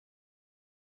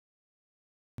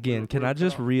Again, can I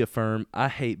just reaffirm, I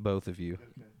hate both of you.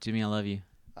 Jimmy, I love you.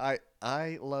 I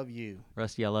love you.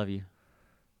 Rusty, I love you.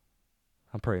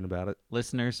 I'm praying about it.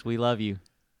 Listeners, we love you.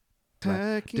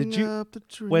 Did you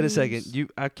wait a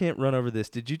second? I can't run over this.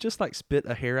 Did you just like spit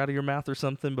a hair out of your mouth or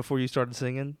something before you started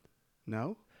singing?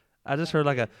 No. I just heard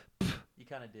like a. You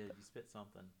kind of did. You spit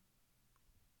something.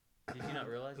 Did you not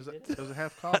realize you did? It was a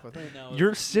half cough, I think. No.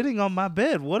 You're sitting on my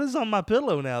bed. What is on my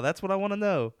pillow now? That's what I want to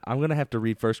know. I'm gonna have to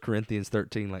read 1 Corinthians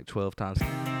 13 like 12 times.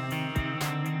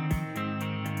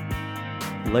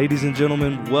 Ladies and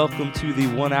gentlemen, welcome to the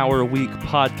 1 Hour a Week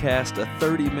podcast, a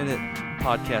 30-minute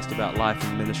podcast about life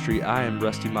and ministry. I am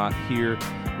Rusty Mott here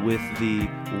with the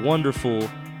wonderful,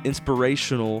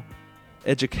 inspirational,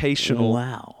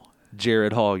 educational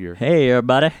Jared Hollier. Hey,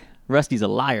 everybody. Rusty's a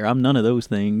liar. I'm none of those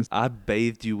things. I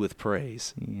bathed you with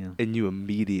praise, and you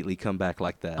immediately come back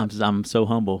like that. I'm so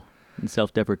humble and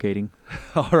self-deprecating.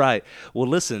 All right. Well,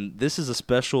 listen, this is a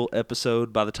special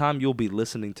episode. By the time you'll be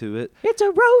listening to it, it's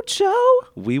a road show.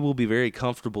 We will be very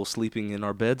comfortable sleeping in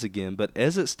our beds again. But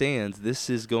as it stands, this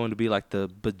is going to be like the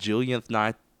bajillionth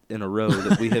night in a row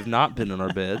that we have not been in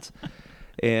our beds.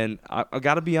 And I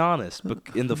got to be honest,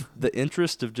 in the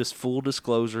interest of just full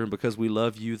disclosure and because we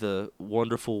love you, the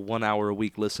wonderful 1 hour a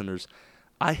week listeners,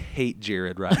 I hate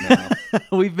Jared right now.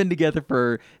 We've been together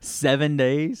for 7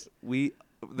 days. There've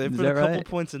been a couple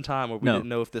points in time where we didn't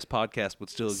know if this podcast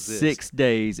would still exist. 6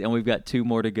 days, and we've got 2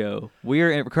 more to go. We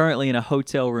are currently in a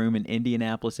hotel room in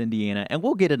Indianapolis, Indiana, and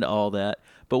we'll get into all that.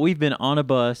 But we've been on a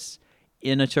bus,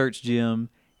 in a church gym,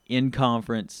 in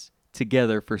conference,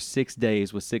 together for 6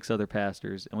 days with 6 other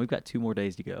pastors, and we've got 2 more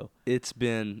days to go. It's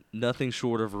been nothing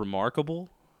short of remarkable.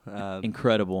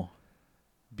 Incredible.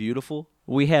 Beautiful.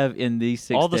 We have, in these 6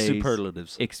 days, all the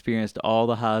superlatives, experienced all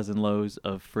the highs and lows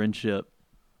of friendship.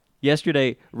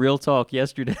 Yesterday, real talk, there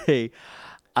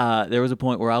was a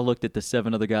point where I looked at the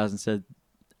 7 other guys and said,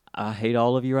 I hate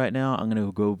all of you right now. I'm going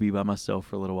to go be by myself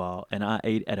for a little while. And I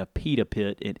ate at a pita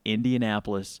pit in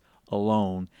Indianapolis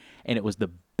alone, and it was the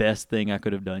best thing I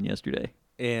could have done yesterday.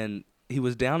 And he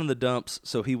was down in the dumps,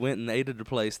 so he went and ate at a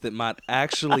place that might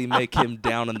actually make him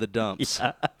down in the dumps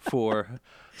for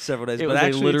several days. It was a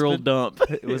literal dump.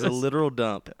 It was a literal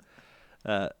dump.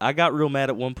 I got real mad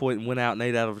at one point and went out and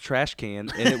ate out of a trash can,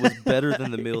 and it was better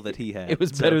than the meal that he had. It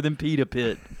was better than Pita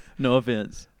Pit. No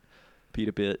offense.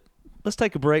 Pita Pit. Let's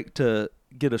take a break to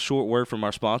get a short word from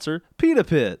our sponsor, Pita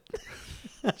Pit.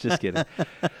 Just kidding.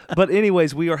 But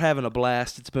anyways, we are having a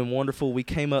blast. It's been wonderful. We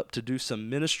came up to do some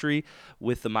ministry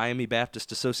with the Miami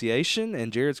Baptist Association,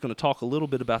 and Jared's going to talk a little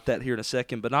bit about that here in a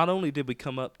second. But not only did we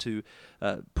come up to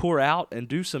pour out and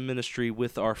do some ministry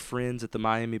with our friends at the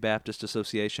Miami Baptist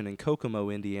Association in Kokomo,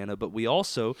 Indiana, but we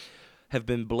also have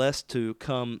been blessed to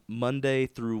come Monday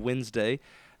through Wednesday,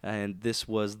 and this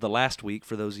was the last week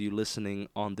for those of you listening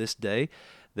on this day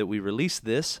that we released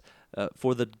this,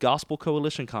 for the Gospel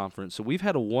Coalition Conference. So we've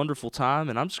had a wonderful time,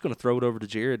 and I'm just going to throw it over to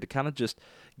Jared to kind of just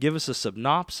give us a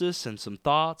synopsis and some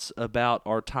thoughts about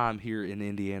our time here in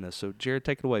Indiana. So, Jared,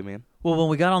 take it away, man. Well, when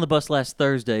we got on the bus last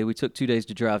Thursday, we took 2 days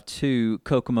to drive to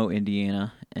Kokomo,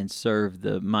 Indiana, and serve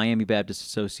the Miami Baptist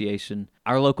Association.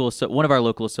 One of our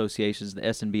local associations, the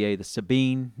SNBA, the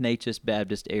Sabine Neches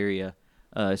Baptist Area.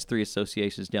 It's 3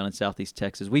 associations down in Southeast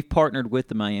Texas. We've partnered with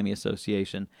the Miami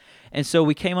Association. And so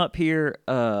we came up here,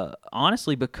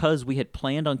 honestly, because we had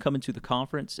planned on coming to the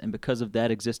conference, and because of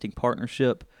that existing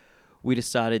partnership, we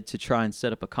decided to try and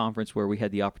set up a conference where we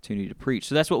had the opportunity to preach.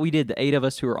 So that's what we did. The 8 of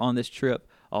us who are on this trip,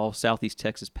 all Southeast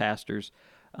Texas pastors,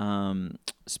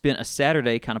 spent a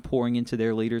Saturday kind of pouring into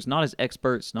their leaders, not as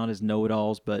experts, not as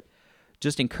know-it-alls, but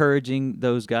just encouraging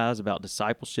those guys about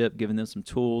discipleship, giving them some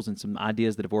tools and some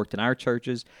ideas that have worked in our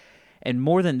churches. And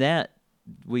more than that,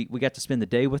 we got to spend the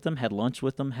day with them, had lunch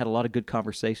with them, had a lot of good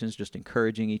conversations, just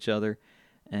encouraging each other.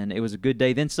 And it was a good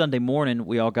day. Then Sunday morning,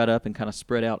 we all got up and kind of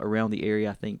spread out around the area.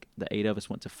 I think the 8 of us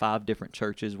went to 5 different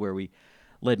churches where we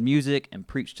led music and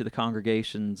preached to the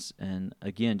congregations, and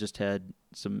again, just had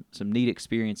some neat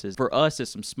experiences. For us,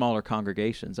 as some smaller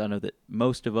congregations, I know that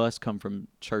most of us come from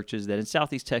churches that in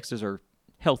Southeast Texas are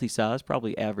healthy size,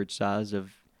 probably average size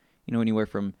of, anywhere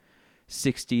from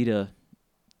 60 to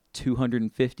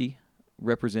 250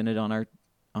 represented on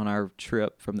our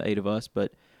trip from the 8 of us.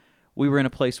 But we were in a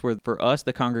place where, for us,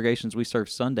 the congregations we served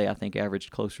Sunday, I think,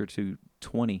 averaged closer to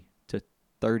 20 to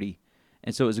 30.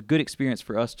 And so it was a good experience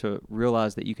for us to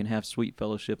realize that you can have sweet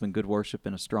fellowship and good worship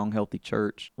in a strong, healthy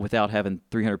church without having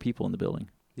 300 people in the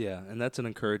building. Yeah, and that's an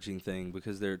encouraging thing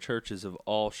because there are churches of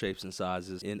all shapes and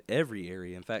sizes in every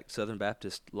area. In fact, Southern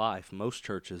Baptist Life, most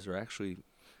churches are actually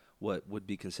what would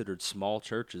be considered small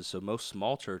churches. So most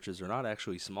small churches are not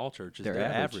actually small churches; They're they're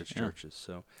average, average yeah. churches.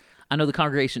 So I know the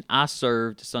congregation I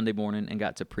served Sunday morning and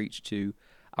got to preach to.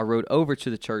 I rode over to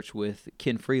the church with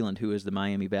Ken Freeland, who is the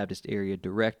Miami Baptist area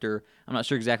director. I'm not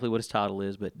sure exactly what his title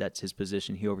is, but that's his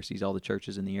position. He oversees all the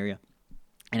churches in the area.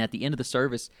 And at the end of the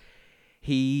service,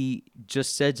 he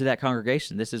just said to that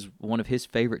congregation, this is one of his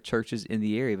favorite churches in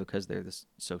the area because they're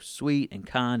so sweet and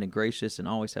kind and gracious and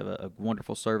always have a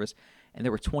wonderful service. And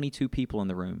there were 22 people in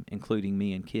the room, including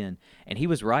me and Ken. And he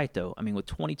was right, though. I mean, with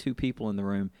 22 people in the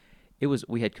room,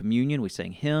 we had communion, we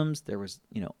sang hymns, there was,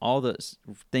 all the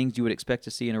things you would expect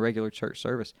to see in a regular church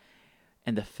service.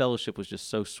 And the fellowship was just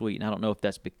so sweet. And I don't know if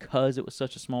that's because it was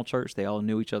such a small church, they all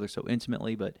knew each other so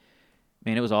intimately, but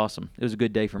man, it was awesome. It was a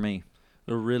good day for me.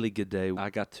 a really good day. I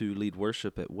got to lead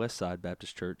worship at Westside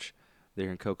Baptist Church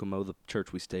there in Kokomo, the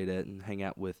church we stayed at, and hang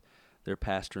out with their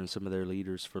pastor and some of their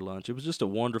leaders for lunch. It was just a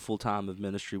wonderful time of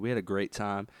ministry. We had a great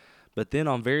time. But then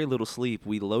on very little sleep,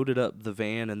 we loaded up the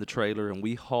van and the trailer, and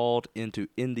we hauled into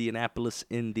Indianapolis,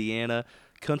 Indiana.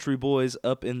 Country boys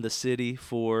up in the city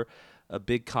for a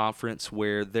big conference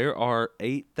where there are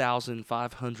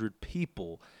 8,500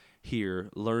 people here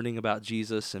learning about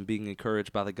Jesus and being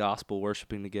encouraged by the gospel,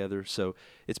 worshiping together. So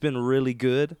it's been really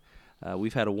good.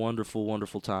 We've had a wonderful,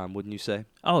 wonderful time, wouldn't you say?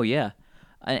 Oh, yeah.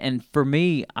 And for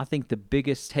me, I think the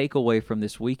biggest takeaway from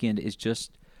this weekend is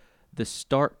just the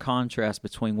stark contrast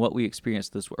between what we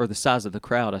experienced or the size of the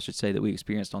crowd, I should say, that we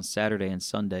experienced on Saturday and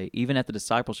Sunday. Even at the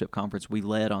discipleship conference we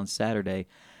led on Saturday,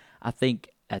 I think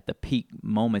at the peak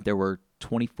moment there were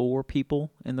 24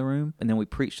 people in the room, and then we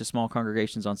preached to small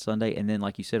congregations on Sunday, and then,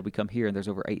 like you said, we come here and there's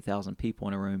over 8,000 people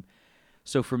in a room.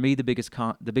 So for me, the biggest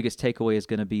takeaway is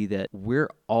going to be that we're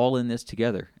all in this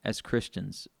together as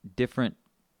Christians, different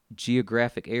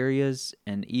geographic areas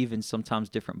and even sometimes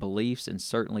different beliefs and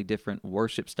certainly different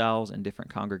worship styles and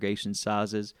different congregation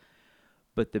sizes.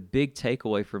 But the big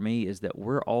takeaway for me is that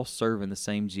we're all serving the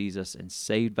same Jesus and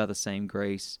saved by the same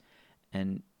grace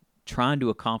and trying to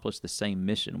accomplish the same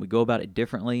mission. We go about it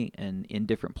differently and in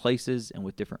different places and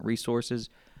with different resources,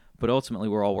 but ultimately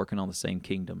we're all working on the same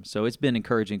kingdom. So it's been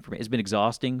encouraging for me. It's been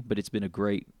exhausting, but it's been a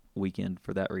great weekend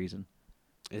for that reason.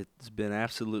 It's been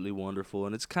absolutely wonderful,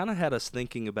 and it's kind of had us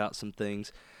thinking about some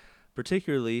things,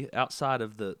 particularly outside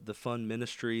of the fun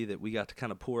ministry that we got to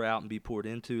kind of pour out and be poured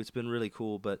into. It's been really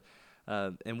cool, but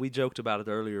and we joked about it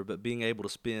earlier, but being able to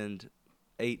spend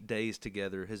 8 days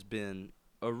together has been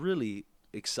a really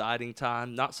exciting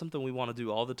time, not something we want to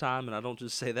do all the time, and I don't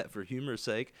just say that for humor's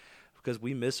sake, because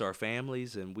we miss our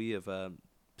families, and we have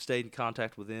stayed in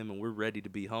contact with them, and we're ready to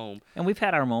be home. And we've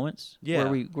had our moments Yeah.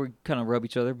 where we kind of rub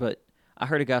each other, but I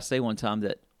heard a guy say one time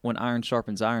that when iron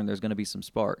sharpens iron, there's going to be some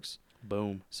sparks.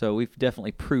 Boom. So we've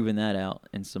definitely proven that out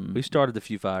in some. We started a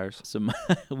few fires.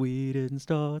 We didn't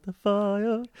start the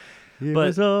fire. It But-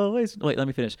 was always. Wait, let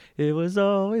me finish. It was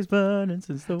always burning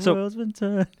since the world's been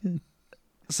turning.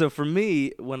 So for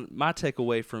me, my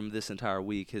takeaway from this entire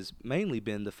week has mainly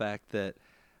been the fact that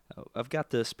I've got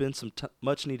to spend some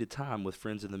much-needed time with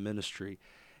friends in the ministry.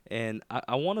 And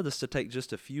I wanted us to take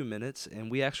just a few minutes,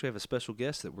 and we actually have a special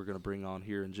guest that we're going to bring on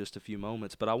here in just a few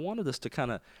moments. But I wanted us to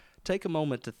kind of take a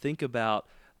moment to think about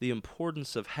the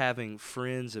importance of having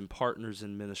friends and partners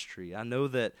in ministry. I know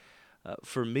that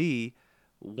for me,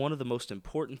 one of the most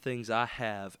important things I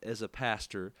have as a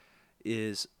pastor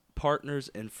is partners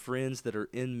and friends that are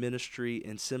in ministry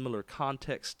in similar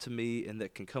contexts to me and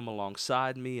that can come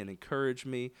alongside me and encourage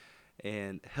me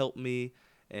and help me.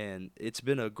 And it's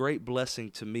been a great blessing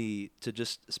to me to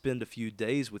just spend a few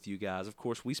days with you guys. Of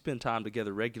course, we spend time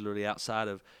together regularly outside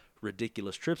of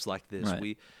ridiculous trips like this. Right.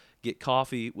 We get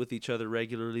coffee with each other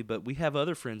regularly, but we have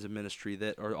other friends in ministry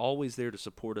that are always there to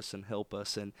support us and help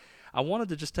us. And I wanted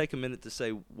to just take a minute to say,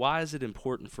 why is it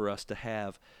important for us to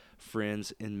have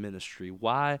friends in ministry?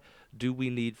 Why do we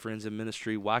need friends in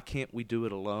ministry? Why can't we do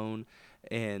it alone?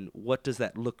 And what does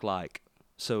that look like?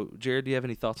 So, Jared, do you have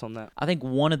any thoughts on that? I think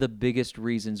one of the biggest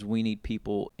reasons we need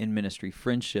people in ministry,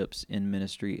 friendships in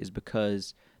ministry, is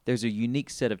because there's a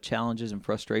unique set of challenges and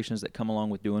frustrations that come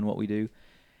along with doing what we do.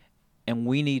 And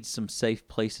we need some safe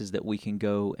places that we can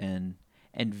go and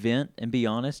vent and be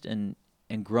honest and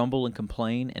grumble and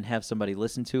complain and have somebody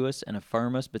listen to us and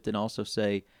affirm us, but then also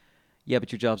say, yeah,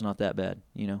 but your job's not that bad.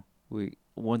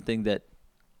 One thing that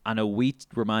I know we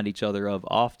remind each other of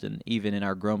often, even in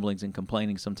our grumblings and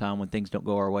complaining sometime when things don't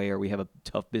go our way or we have a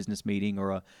tough business meeting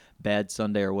or a bad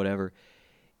Sunday or whatever,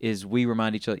 is we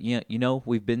remind each other,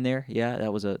 we've been there. Yeah,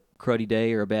 that was a cruddy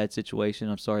day or a bad situation.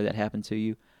 I'm sorry that happened to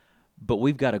you. But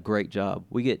we've got a great job.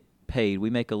 We get paid. We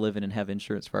make a living and have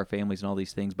insurance for our families and all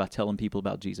these things by telling people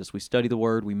about Jesus. We study the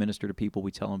Word, we minister to people,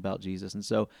 we tell them about Jesus. And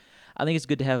so I think it's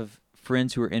good to have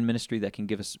friends who are in ministry that can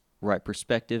give us right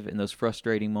perspective in those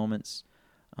frustrating moments,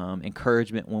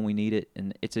 encouragement when we need it.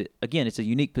 And it's a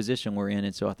unique position we're in,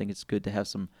 and so I think it's good to have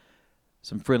some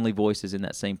friendly voices in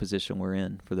that same position we're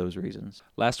in for those reasons.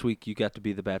 Last week you got to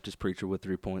be the Baptist preacher with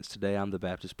 3 points. Today I'm the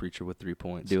Baptist preacher with 3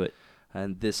 points. Do it.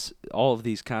 And all of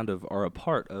these kind of are a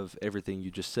part of everything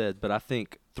you just said, but I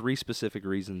think 3 specific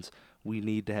reasons we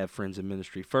need to have friends in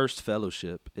ministry. First,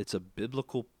 fellowship. It's a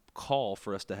biblical call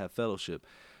for us to have fellowship.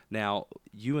 Now,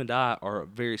 you and I are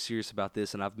very serious about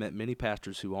this, and I've met many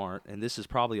pastors who aren't, and this is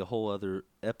probably a whole other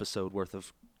episode worth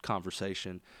of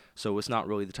conversation, so it's not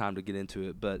really the time to get into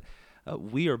it, but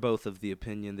we are both of the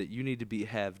opinion that you need to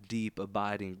have deep,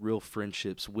 abiding, real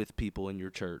friendships with people in your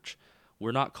church.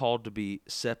 We're not called to be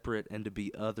separate and to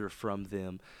be other from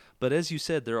them. But as you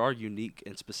said, there are unique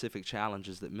and specific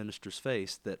challenges that ministers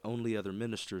face that only other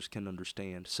ministers can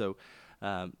understand. So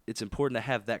it's important to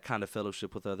have that kind of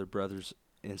fellowship with other brothers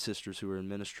and sisters who are in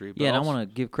ministry. But yeah, and I want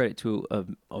to give credit to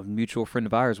a mutual friend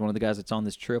of ours, one of the guys that's on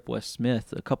this trip, Wes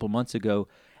Smith, a couple months ago,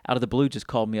 out of the blue just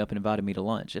called me up and invited me to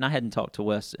lunch. And I hadn't talked to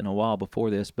Wes in a while before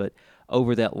this, but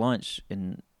over that lunch,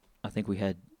 and I think we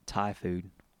had Thai food,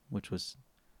 which was...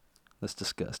 That's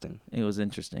disgusting. It was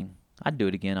interesting. I'd do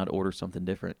it again. I'd order something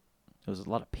different. There was a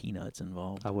lot of peanuts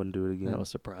involved. I wouldn't do it again. That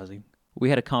was surprising. We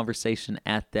had a conversation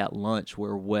at that lunch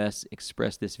where Wes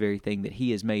expressed this very thing that he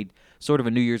has made sort of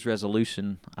a New Year's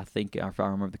resolution, I think, if I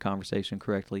remember the conversation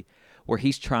correctly, where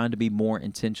he's trying to be more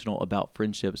intentional about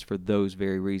friendships for those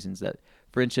very reasons, that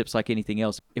friendships, like anything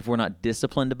else, if we're not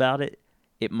disciplined about it,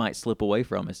 it might slip away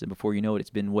from us. And before you know it, it's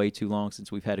been way too long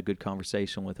since we've had a good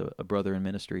conversation with a brother in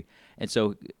ministry. And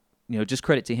so... just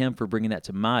credit to him for bringing that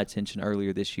to my attention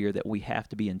earlier this year, that we have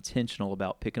to be intentional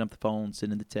about picking up the phone,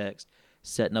 sending the text,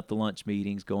 setting up the lunch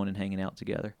meetings, going and hanging out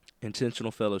together.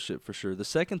 Intentional fellowship for sure. The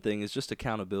second thing is just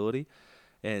accountability.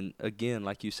 And again,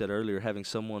 like you said earlier, having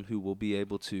someone who will be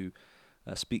able to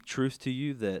speak truth to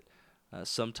you that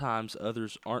sometimes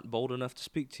others aren't bold enough to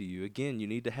speak to you. Again, you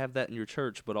need to have that in your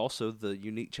church, but also the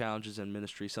unique challenges in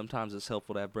ministry. Sometimes it's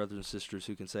helpful to have brothers and sisters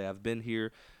who can say, I've been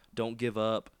here. Don't give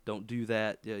up. Don't do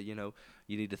that. You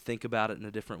need to think about it in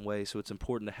a different way. So it's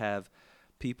important to have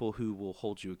people who will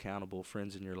hold you accountable,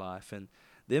 friends in your life. And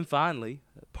then finally,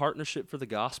 partnership for the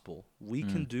gospel. We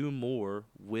can do more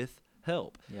with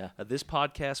help. Yeah. This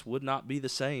podcast would not be the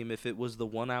same if it was the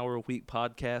 1 hour a week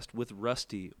podcast with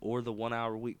Rusty or the 1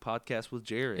 hour a week podcast with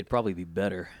Jared. It'd probably be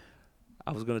better.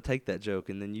 I was going to take that joke,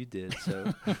 and then you did.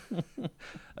 So,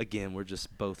 again, we're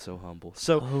just both so humble.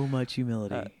 So much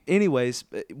humility. Anyways,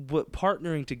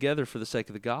 partnering together for the sake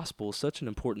of the gospel is such an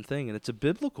important thing, and it's a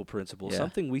biblical principle,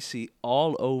 something we see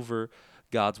all over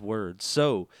God's word.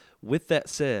 So, with that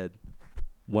said,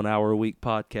 1 hour a week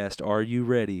podcast, are you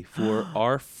ready for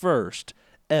our first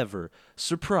ever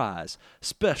surprise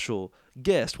special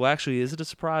guest? Well, actually, is it a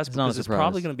surprise? Because it's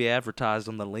probably going to be advertised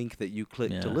on the link that you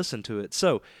click to listen to it.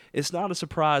 So it's not a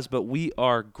surprise, but we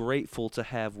are grateful to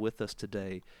have with us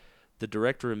today the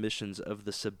Director of Missions of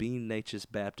the Sabine Neches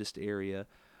Baptist area,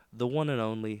 the one and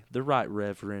only, the Right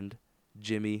Reverend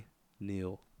Jimmy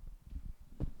Neal.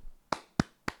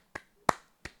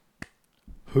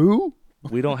 Who?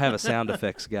 We don't have a sound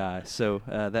effects guy, so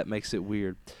that makes it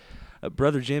weird.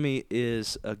 Brother Jimmy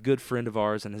is a good friend of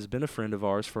ours and has been a friend of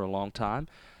ours for a long time,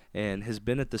 and has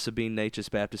been at the Sabine Neches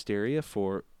Baptist area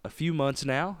for a few months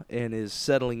now and is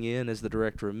settling in as the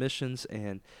Director of Missions,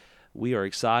 and we are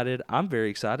excited. I'm very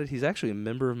excited. He's actually a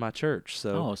member of my church.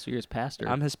 So you're his pastor.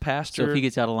 I'm his pastor. So if he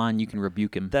gets out of line, you can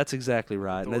rebuke him. That's exactly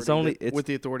right. And with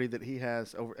the authority that he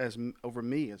has over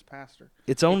me as pastor.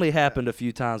 It's only happened a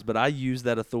few times, but I use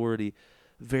that authority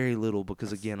very little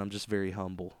because, again, I'm just very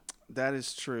humble. That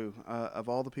is true. Of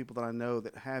all the people that I know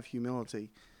that have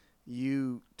humility,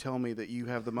 you tell me that you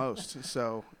have the most.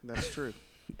 So that's true.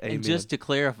 Amen. And just to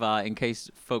clarify, in case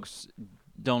folks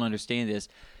don't understand this,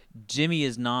 Jimmy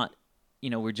is not,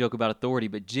 we joke about authority,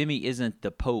 but Jimmy isn't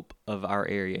the pope of our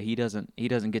area. He doesn't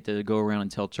get to go around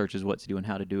and tell churches what to do and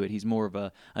how to do it. He's more of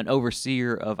an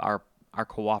overseer of our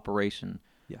cooperation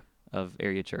of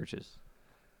area churches.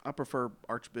 I prefer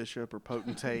archbishop or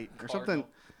potentate or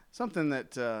something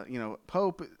that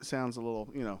pope sounds a little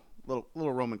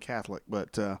little Roman Catholic,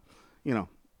 but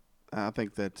I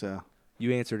think that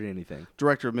you answered anything.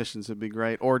 Director of missions would be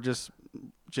great, or just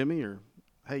Jimmy, or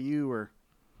hey you, or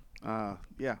that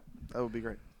would be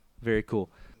great. Very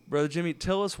cool. Brother Jimmy,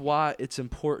 tell us why it's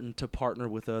important to partner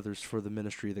with others for the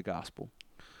ministry of the gospel.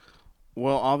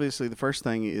 Well, obviously the first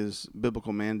thing is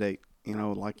biblical mandate.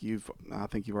 Like I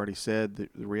think you've already said,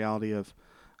 the reality of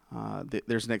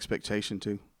there's an expectation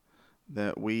too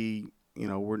that we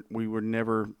were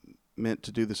never meant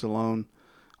to do this alone.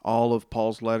 All of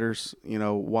Paul's letters,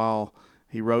 while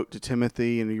he wrote to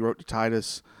Timothy and he wrote to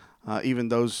Titus, even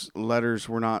those letters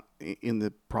were not in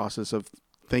the process of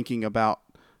thinking about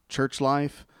church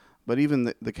life, but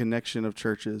even the connection of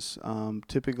churches.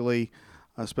 Typically,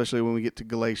 especially when we get to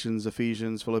Galatians,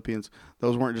 Ephesians, Philippians,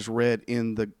 those weren't just read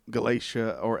in the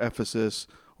Galatia or Ephesus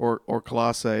or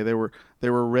Colossae. They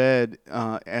were read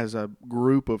as a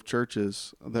group of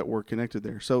churches that were connected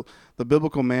there. So the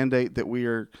biblical mandate that we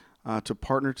are to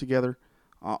partner together,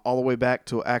 all the way back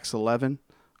to Acts 11,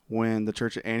 when the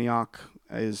church at Antioch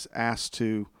is asked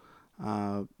to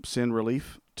send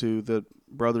relief to the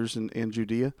brothers in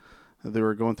Judea. They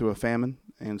were going through a famine,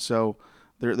 and so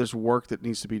there's work that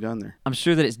needs to be done there. I'm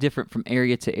sure that it's different from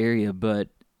area to area, but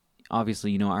obviously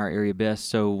you know our area best.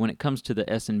 So when it comes to the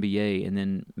SNBA, and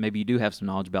then maybe you do have some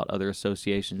knowledge about other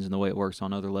associations and the way it works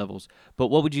on other levels, but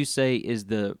what would you say is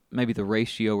maybe the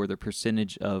ratio or the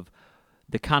percentage of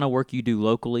the kind of work you do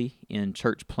locally in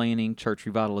church planning, church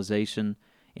revitalization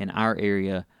in our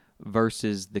area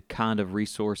versus the kind of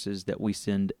resources that we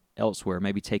send elsewhere,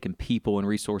 maybe taking people and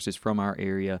resources from our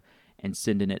area and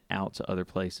sending it out to other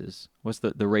places? What's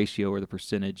the ratio or the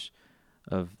percentage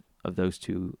of those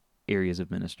two areas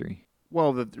of ministry?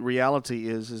 Well, the reality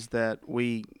is that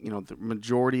we, the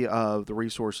majority of the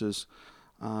resources,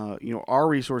 our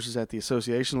resources at the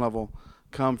association level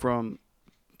come from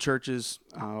churches.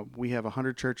 We have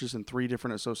 100 churches in 3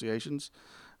 different associations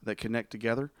that connect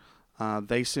together.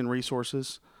 They send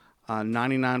resources.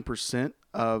 99%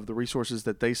 of the resources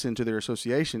that they send to their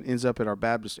association ends up at our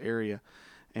Baptist area.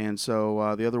 And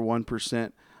so the other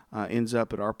 1% ends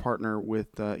up at our partner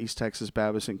with East Texas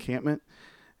Baptist Encampment.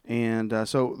 And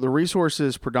so the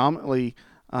resources predominantly,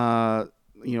 some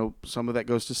of that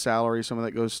goes to salary, some of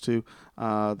that goes to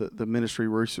the ministry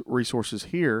resources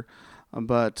here.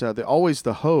 But always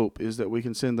the hope is that we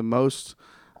can send the most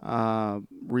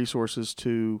resources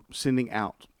to sending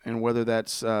out. And whether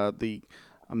that's the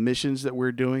missions that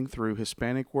we're doing through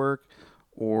Hispanic work,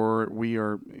 or we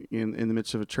are in the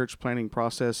midst of a church planning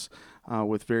process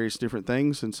with various different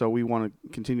things. And so we want to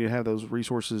continue to have those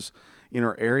resources in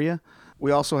our area.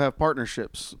 We also have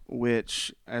partnerships,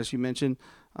 which, as you mentioned,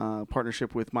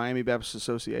 partnership with Miami Baptist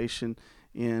Association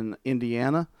in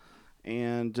Indiana.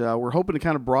 And we're hoping to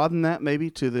kind of broaden that maybe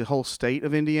to the whole state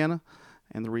of Indiana,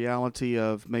 and the reality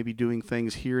of maybe doing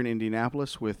things here in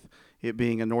Indianapolis with it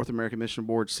being a North American Mission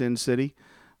Board Sin City.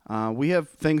 We have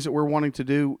things that we're wanting to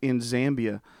do in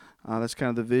Zambia. That's kind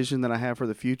of the vision that I have for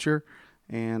the future.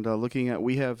 And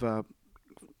we have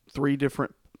 3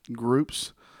 different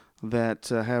groups that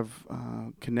have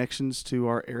connections to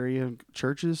our area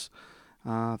churches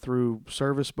through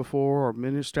service before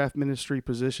or staff ministry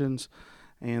positions.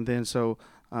 And then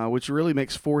which really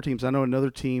makes 4 teams. I know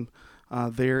another team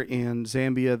there in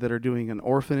Zambia that are doing an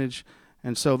orphanage.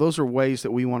 And so those are ways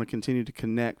that we want to continue to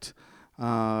connect,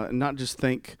 not just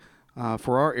think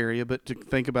for our area, but to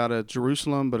think about a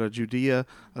Jerusalem, but a Judea,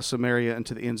 a Samaria, and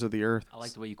to the ends of the earth. I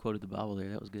like the way you quoted the Bible there.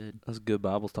 That was good. That's good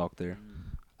Bible talk there.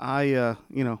 I've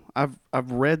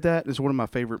read that. It's one of my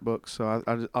favorite books, so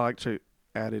I like to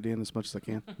add it in as much as I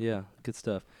can. Yeah, good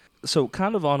stuff. So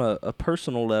kind of on a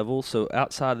personal level, so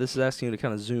outside, this is asking you to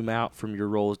kind of zoom out from your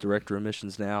role as Director of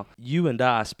Missions now. You and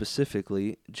I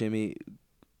specifically, Jimmy,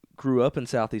 grew up in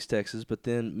Southeast Texas, but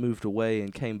then moved away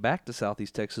and came back to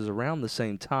Southeast Texas around the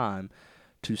same time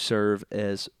to serve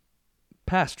as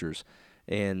pastors.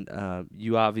 And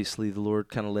you obviously, the Lord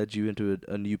kind of led you into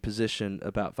a new position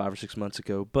about 5 or 6 months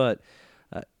ago. But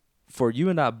for you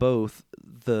and I both,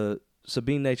 the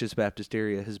Sabine Natchez Baptist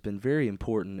area has been very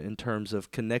important in terms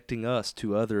of connecting us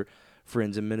to other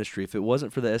friends in ministry. If it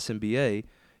wasn't for the SNBA,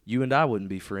 you and I wouldn't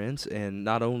be friends. And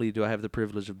not only do I have the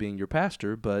privilege of being your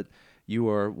pastor, but you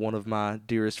are one of my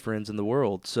dearest friends in the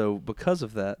world. So because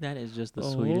of that, that is just the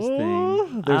sweetest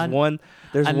thing. There's one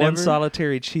never,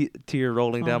 solitary tear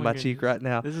rolling down my cheek right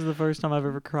now. This is the first time I've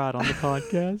ever cried on the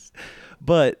podcast.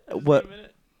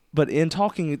 But in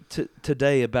talking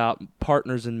today about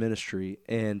partners in ministry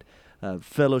and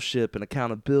fellowship and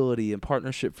accountability and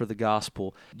partnership for the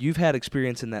gospel, you've had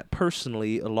experience in that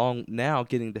personally, along now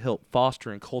getting to help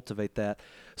foster and cultivate that.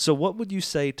 So what would you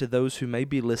say to those who may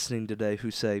be listening today who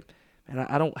say, man,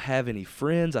 I don't have any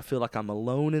friends, I feel like I'm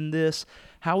alone in this?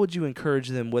 How would you encourage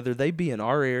them, whether they be in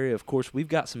our area? Of course, we've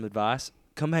got some advice.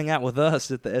 Come hang out with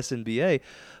us at the SNBA.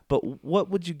 But what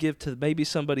would you give to maybe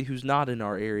somebody who's not in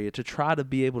our area to try to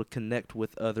be able to connect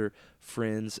with other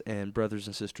friends and brothers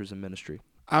and sisters in ministry?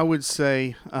 I would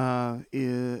say,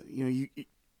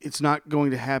 it's not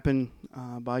going to happen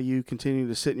by you continuing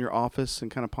to sit in your office and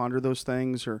kind of ponder those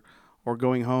things, or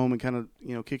going home and kind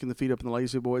of kicking the feet up in the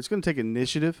lazy boy. It's going to take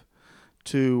initiative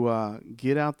to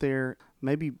get out there,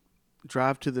 maybe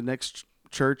drive to the next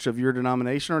church of your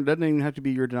denomination, or it doesn't even have to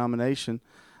be your denomination,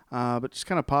 but just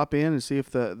kind of pop in and see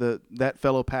if that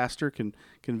fellow pastor can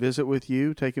visit with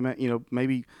you. Take him out,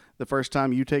 maybe the first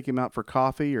time you take him out for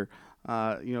coffee, or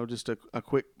just a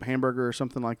quick hamburger or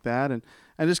something like that, and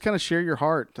just kind of share your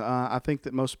heart. I think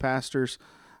that most pastors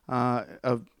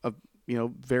of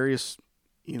various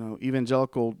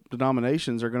evangelical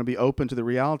denominations are going to be open to the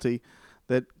reality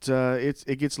that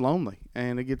it gets lonely,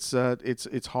 and it gets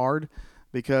it's hard,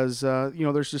 because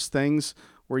there's just things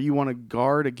where you want to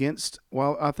guard against.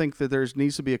 Well, I think that there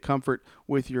needs to be a comfort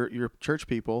with your church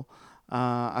people.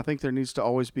 I think there needs to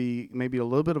always be maybe a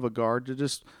little bit of a guard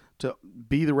to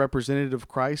be the representative of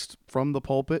Christ from the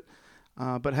pulpit,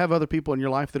 but have other people in your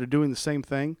life that are doing the same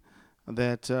thing,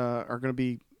 that are going to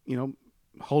be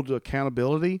hold to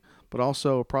accountability, but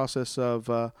also a process of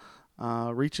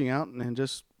reaching out and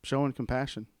just showing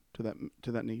compassion to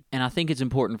that need. And I think it's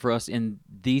important for us in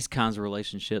these kinds of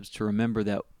relationships to remember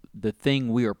that the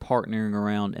thing we are partnering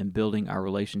around and building our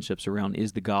relationships around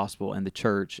is the gospel and the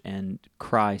church and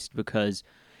Christ, because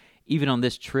even on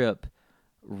this trip,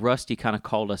 Rusty kind of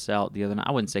called us out the other night.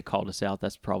 I wouldn't say called us out.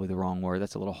 That's probably the wrong word.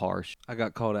 That's a little harsh. I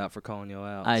got called out for calling you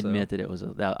out. I admit that it was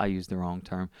that I used the wrong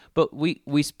term. But we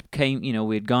came,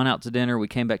 we had gone out to dinner. We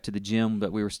came back to the gym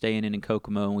that we were staying in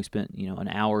Kokomo, and we spent, an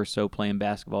hour or so playing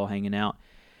basketball, hanging out.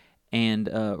 And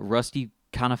Rusty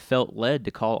kind of felt led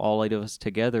to call all 8 of us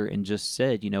together and just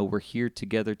said, we're here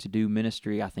together to do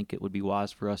ministry. I think it would be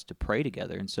wise for us to pray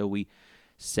together. And so we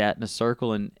sat in a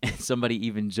circle, and somebody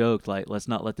even joked, like, let's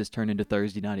not let this turn into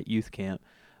Thursday night at youth camp.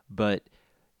 But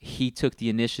he took the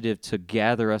initiative to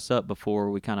gather us up before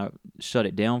we kind of shut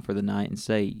it down for the night and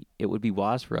say, it would be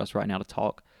wise for us right now to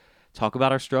talk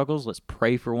about our struggles. Let's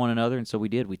pray for one another. And so we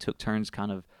did. We took turns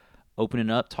kind of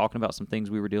opening up, talking about some things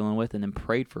we were dealing with, and then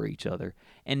prayed for each other.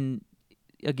 And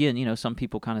again, some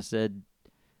people kind of said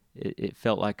it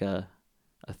felt like a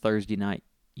Thursday night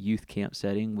youth camp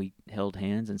setting. We held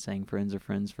hands and sang Friends Are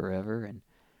Friends Forever and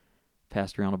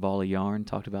passed around a ball of yarn,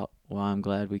 talked about why I'm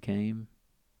glad we came.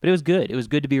 But it was good. It was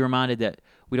good to be reminded that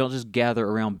we don't just gather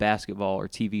around basketball or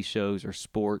TV shows or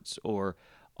sports or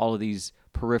all of these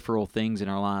peripheral things in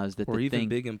our lives. Or even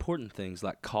big important things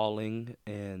like calling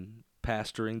and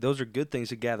pastoring. Those are good things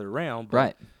to gather around, but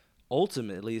right.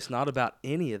 Ultimately it's not about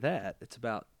any of that. It's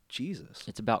about Jesus.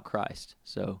 It's about Christ.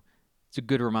 So it's a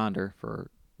good reminder for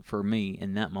me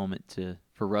in that moment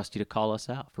for Rusty to call us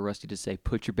out, for Rusty to say,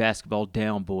 put your basketball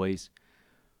down, boys.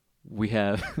 We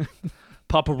have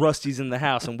Papa Rusty's in the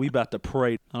house and we about to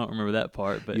pray. I don't remember that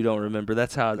part, but you don't remember.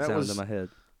 That's how it sounded in my head.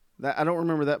 I don't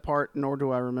remember that part, nor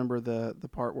do I remember the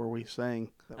part where we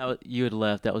sang. You had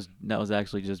left. That was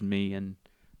actually just me and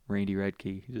Randy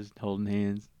Redkey just holding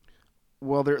hands.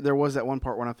 Well, there was that one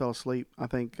part when I fell asleep. I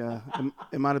think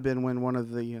it might have been when one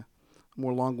of the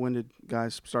more long-winded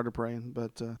guys started praying.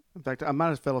 But in fact, I might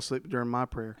have fell asleep during my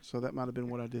prayer, so that might have been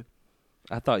what I did.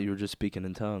 I thought you were just speaking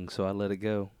in tongues, so I let it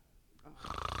go.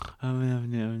 Oh,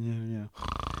 no.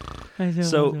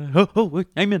 So,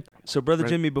 amen. So, Brother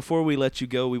Jimmy, before we let you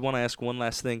go, we want to ask one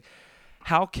last thing.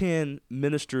 How can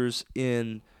ministers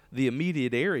in the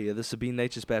immediate area, the Sabine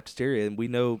Natchez Baptist area, and we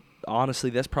know, honestly,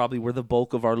 that's probably where the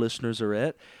bulk of our listeners are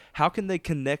at, how can they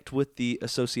connect with the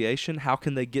association? How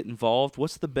can they get involved?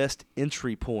 What's the best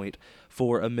entry point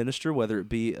for a minister, whether it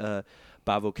be a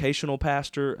bivocational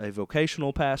pastor, a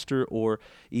vocational pastor, or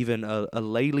even a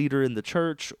lay leader in the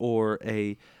church, or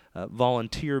a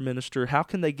volunteer minister? How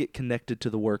can they get connected to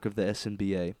the work of the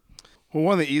SNBA? Well,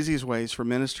 one of the easiest ways for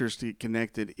ministers to get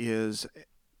connected is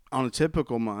on a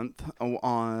typical month,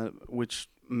 which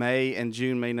May and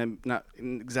June may not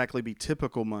exactly be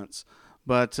typical months,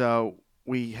 but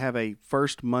we have a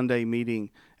first Monday meeting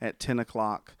at 10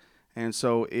 o'clock. And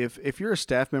so if you're a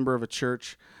staff member of a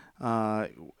church, a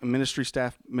ministry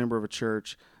staff member of a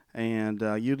church, and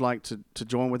you'd like to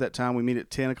join with that time, we meet at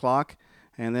 10 o'clock,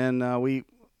 and then we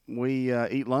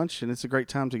eat lunch, and it's a great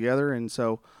time together. And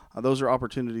so those are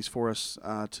opportunities for us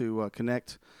to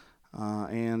connect,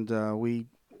 and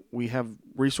we have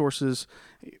resources.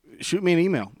 Shoot me an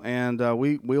email, and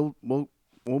we'll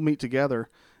meet together,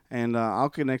 and I'll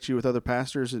connect you with other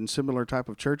pastors in similar type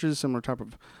of churches, similar type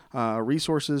of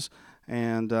resources,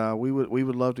 and we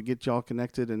would love to get y'all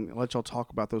connected and let y'all talk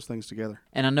about those things together.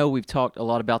 And I know we've talked a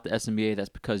lot about the SNBA. That's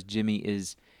because Jimmy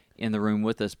is in the room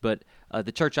with us, but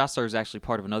the church I serve is actually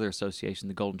part of another association,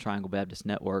 the Golden Triangle Baptist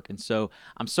Network, and so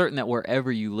I'm certain that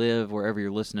wherever you live, wherever you're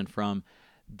listening from,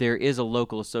 there is a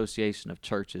local association of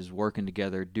churches working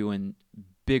together, doing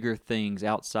bigger things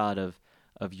outside of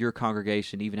your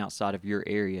congregation, even outside of your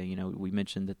area. You know, we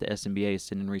mentioned that the SNBA is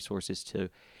sending resources to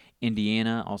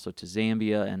Indiana, also to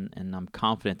Zambia, and I'm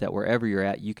confident that wherever you're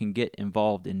at, you can get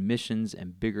involved in missions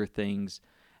and bigger things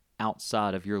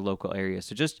outside of your local area.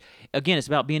 So just, again, it's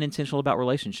about being intentional about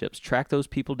relationships. Track those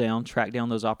people down, track down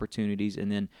those opportunities,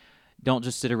 and then don't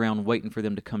just sit around waiting for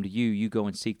them to come to you. You go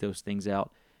and seek those things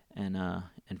out and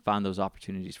find those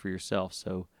opportunities for yourself.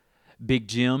 So Big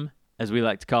Jim, as we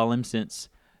like to call him since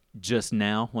just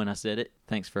now when I said it,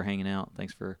 thanks for hanging out.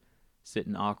 Thanks for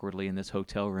sitting awkwardly in this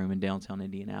hotel room in downtown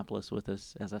Indianapolis with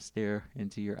us as I stare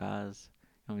into your eyes.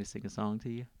 You want me to sing a song to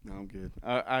you? No, I'm good.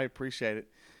 I appreciate it.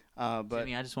 But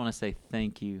Jimmy, I just want to say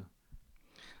thank you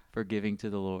for giving to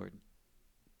the Lord.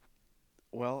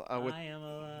 Well, I am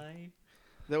alive.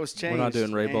 That was changed. We're not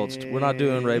doing Ray Boltz. We're not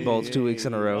doing Ray Boltz 2 weeks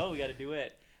in a row. Oh, we got to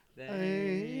duet.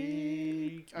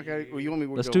 Okay, well, you want me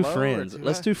to Let's go do low or Friends. too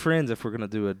Let's high? do Friends if we're gonna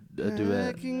do a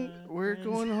duet. We're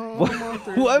going home.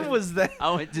 What was that?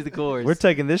 I went to the chorus. We're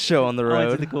taking this show on the I went to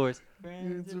road. the chorus.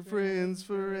 Friends are friends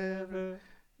forever.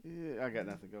 Yeah, I got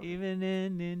nothing going. Even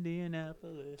in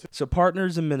Indianapolis. So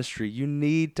partners in ministry, you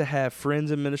need to have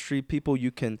friends in ministry, people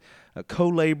you can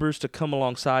co-laborers to come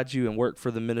alongside you and work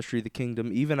for the ministry of the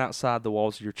kingdom, even outside the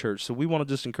walls of your church. So we want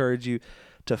to just encourage you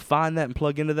to find that and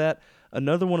plug into that.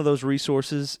 Another one of those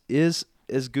resources is,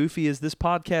 as goofy as this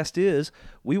podcast is,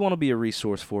 we want to be a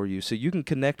resource for you. So you can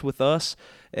connect with us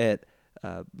at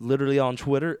literally on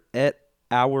Twitter at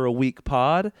Hour a Week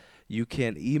Pod. You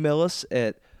can email us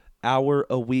at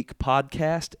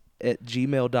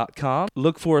houraweekpodcast@gmail.com.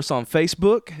 Look for us on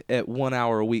Facebook at 1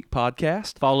 Hour a Week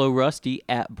Podcast. Follow Rusty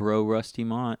at Bro Rusty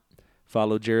Mont.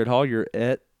 Follow Jared Hollier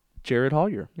at Jared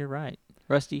Hollier. You're right.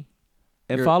 Rusty.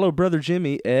 And follow Brother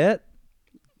Jimmy at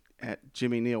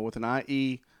Jimmy Neal with an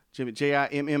I-E, Jimmy,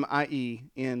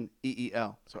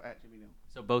 Jimmieneel. So at Jimmy Neal.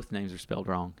 So both names are spelled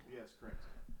wrong. Yes, correct.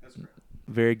 That's correct.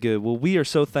 Very good. Well, we are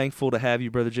so thankful to have you,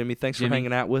 Brother Jimmy. Thanks for Jimmy.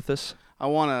 hanging out with us. I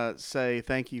want to say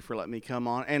thank you for letting me come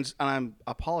on, and I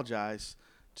apologize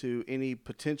to any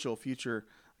potential future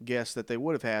guests that they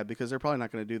would have had because they're probably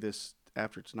not going to do this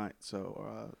after tonight.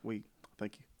 So we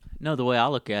thank you. No, the way I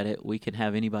look at it, we can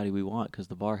have anybody we want because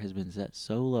the bar has been set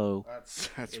so low. That's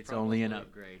It's only an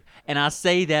upgrade. And I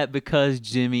say that because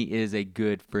Jimmy is a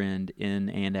good friend in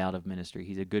and out of ministry.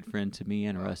 He's a good friend to me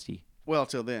and Rusty. Well,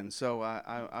 till then. So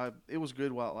it was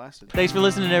good while it lasted. Thanks for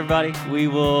listening, everybody. We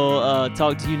will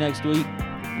talk to you next week.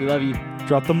 We love you.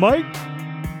 Drop the mic.